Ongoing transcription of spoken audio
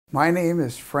My name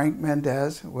is Frank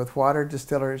Mendez with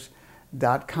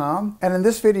waterdistillers.com, and in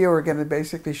this video we're going to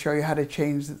basically show you how to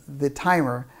change the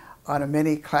timer on a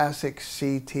Mini Classic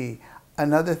CT.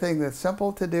 Another thing that's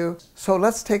simple to do. So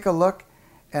let's take a look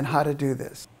at how to do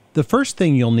this. The first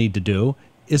thing you'll need to do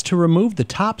is to remove the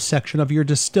top section of your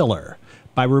distiller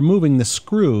by removing the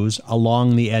screws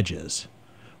along the edges.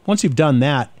 Once you've done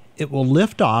that, it will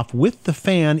lift off with the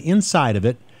fan inside of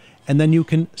it, and then you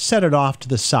can set it off to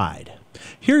the side.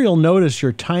 Here you'll notice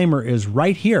your timer is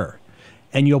right here,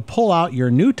 and you'll pull out your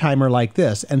new timer like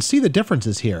this and see the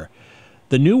differences here.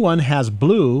 The new one has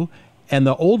blue and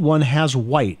the old one has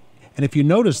white. And if you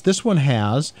notice, this one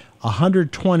has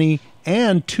 120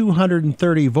 and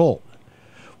 230 volt,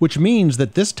 which means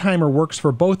that this timer works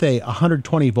for both a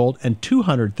 120 volt and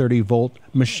 230 volt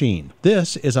machine.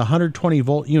 This is a 120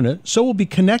 volt unit, so we'll be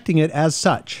connecting it as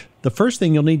such. The first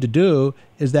thing you'll need to do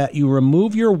is that you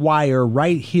remove your wire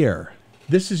right here.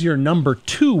 This is your number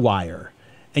 2 wire,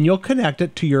 and you'll connect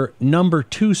it to your number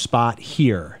 2 spot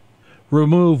here.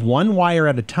 Remove one wire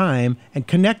at a time and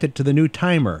connect it to the new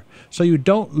timer so you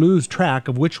don't lose track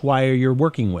of which wire you're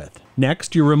working with.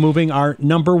 Next, you're removing our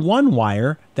number 1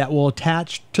 wire that will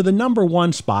attach to the number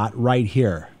 1 spot right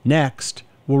here. Next,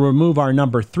 we'll remove our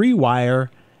number 3 wire,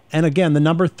 and again, the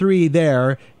number 3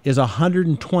 there is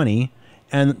 120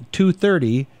 and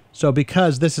 230, so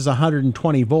because this is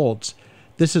 120 volts,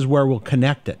 this is where we'll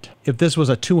connect it. If this was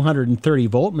a 230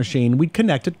 volt machine, we'd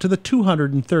connect it to the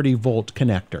 230 volt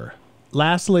connector.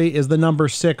 Lastly is the number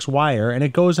 6 wire, and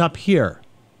it goes up here.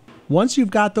 Once you've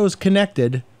got those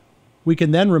connected, we can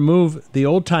then remove the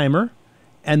old timer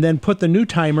and then put the new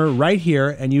timer right here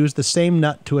and use the same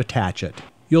nut to attach it.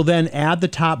 You'll then add the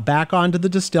top back onto the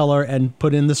distiller and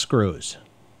put in the screws.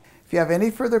 If you have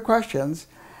any further questions,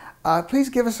 please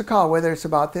give us a call, whether it's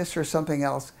about this or something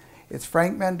else. It's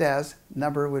Frank Mendez.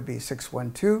 Number would be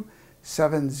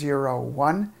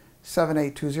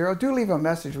 612-701-7820. Do leave a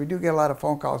message. We do get a lot of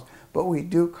phone calls, but we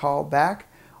do call back.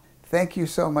 Thank you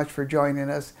so much for joining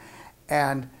us,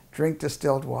 and drink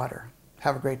distilled water.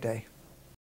 Have a great day.